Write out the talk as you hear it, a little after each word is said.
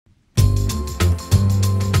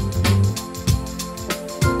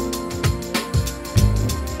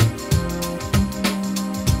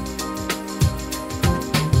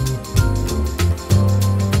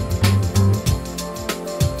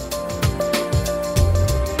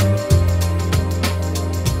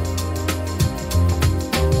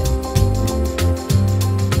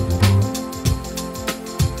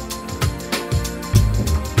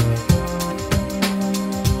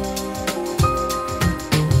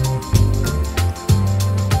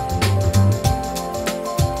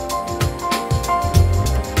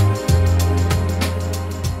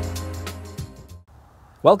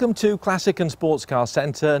Welcome to Classic and Sports Car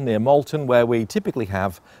Centre near Malton, where we typically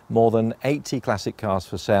have more than 80 classic cars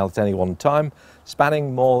for sale at any one time,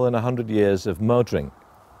 spanning more than 100 years of motoring.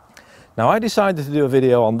 Now, I decided to do a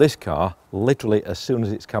video on this car literally as soon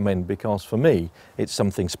as it's come in because for me it's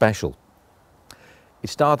something special.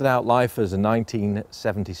 It started out life as a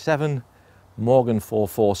 1977 Morgan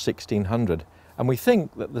 4.4 1600, and we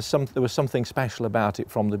think that there was something special about it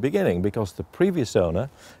from the beginning because the previous owner,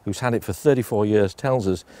 who's had it for 34 years, tells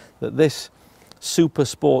us that this super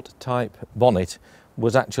sport type bonnet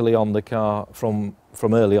was actually on the car from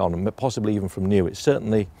early on, possibly even from new. It's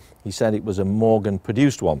certainly, he said, it was a Morgan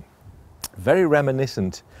produced one. Very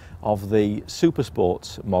reminiscent of the Super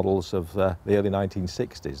Sports models of the early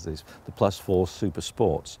 1960s, the Plus 4 Super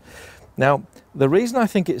Sports. Now, the reason I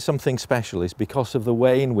think it's something special is because of the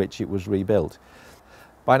way in which it was rebuilt.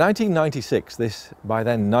 By 1996, this, by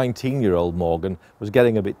then 19-year-old Morgan was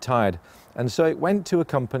getting a bit tired, and so it went to a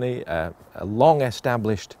company, a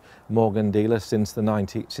long-established Morgan dealer since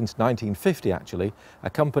 1950 actually, a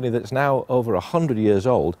company that's now over 100 years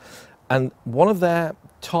old, and one of their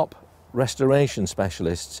top restoration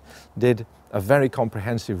specialists did a very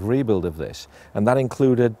comprehensive rebuild of this, and that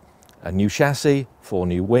included a new chassis, 4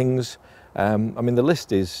 new wings. I mean, the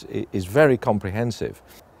list is very comprehensive.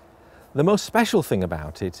 The most special thing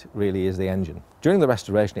about it really is the engine. During the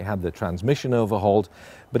restoration it had the transmission overhauled,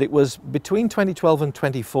 but it was between 2012 and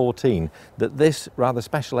 2014 that this rather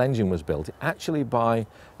special engine was built, actually by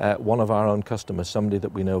one of our own customers, somebody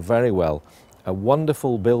that we know very well, a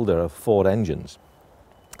wonderful builder of Ford engines.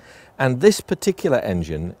 And this particular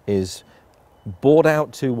engine is bored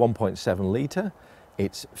out to 1.7 litre,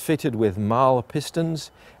 it's fitted with Marl pistons,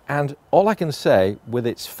 and all I can say, with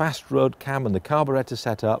its fast road cam and the carburetor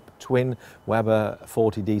setup, twin Weber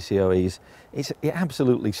 40 DCOEs, it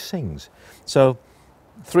absolutely sings. So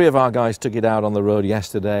 3 of our guys took it out on the road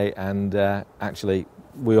yesterday, and actually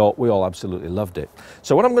we all absolutely loved it.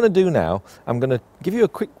 So what I'm going to do now, I'm going to give you a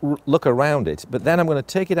quick look around it, but then I'm going to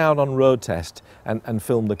take it out on road test and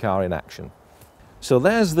film the car in action. So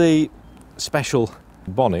there's the special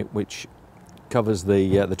bonnet which covers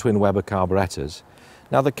the twin Weber carburettors.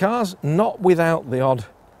 Now, the car's not without the odd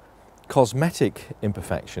cosmetic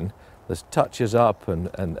imperfection. There's touches up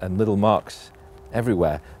and little marks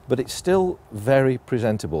everywhere, but it's still very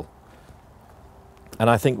presentable. And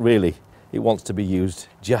I think really it wants to be used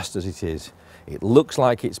just as it is. It looks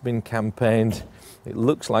like it's been campaigned, it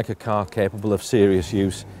looks like a car capable of serious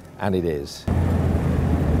use, and it is.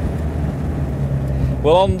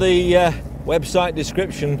 Well, on the website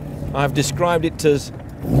description I've described it as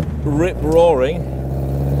rip-roaring,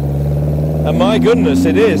 and my goodness,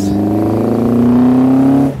 it is.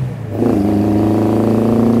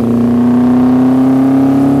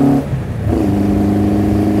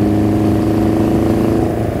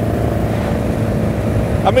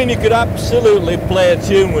 I mean, you could absolutely play a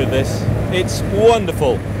tune with this. It's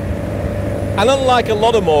wonderful. And unlike a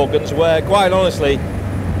lot of Morgans where, quite honestly,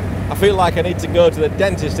 I feel like I need to go to the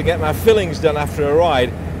dentist to get my fillings done after a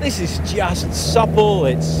ride, this is just supple.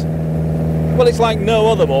 It's like no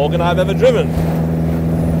other Morgan I've ever driven.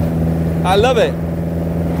 I love it.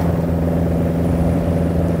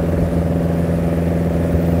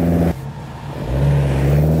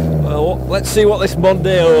 Well, let's see what this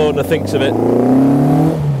Mondeo owner thinks of it.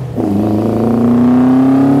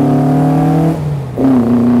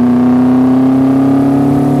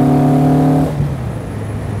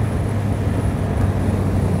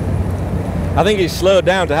 I think he's slowed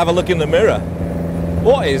down to have a look in the mirror.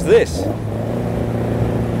 What is this?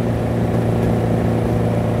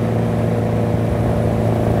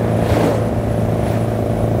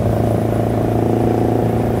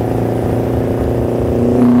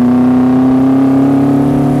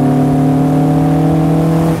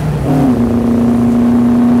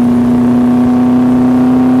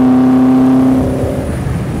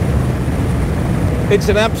 It's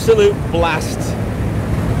an absolute blast.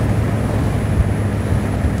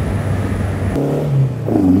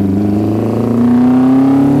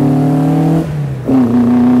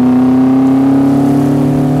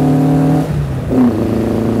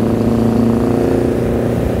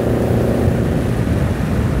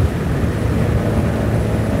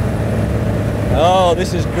 Oh,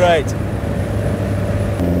 this is great.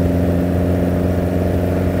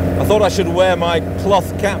 I thought I should wear my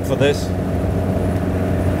cloth cap for this.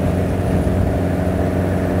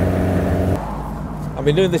 I've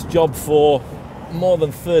been doing this job for more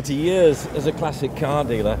than 30 years as a classic car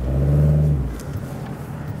dealer,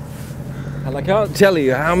 and I can't tell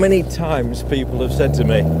you how many times people have said to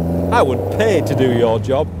me, I would pay to do your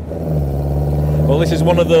job. Well, this is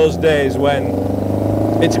one of those days when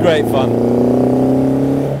It's great fun.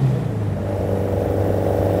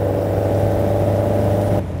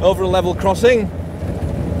 Over a level crossing,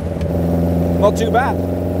 not too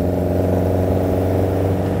bad.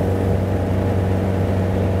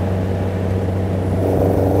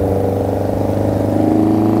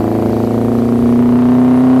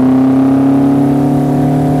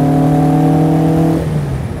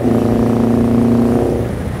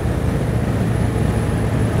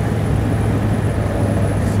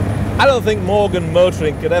 I don't think Morgan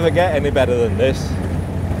motoring could ever get any better than this.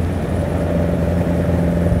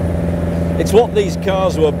 It's what these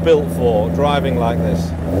cars were built for, driving like this.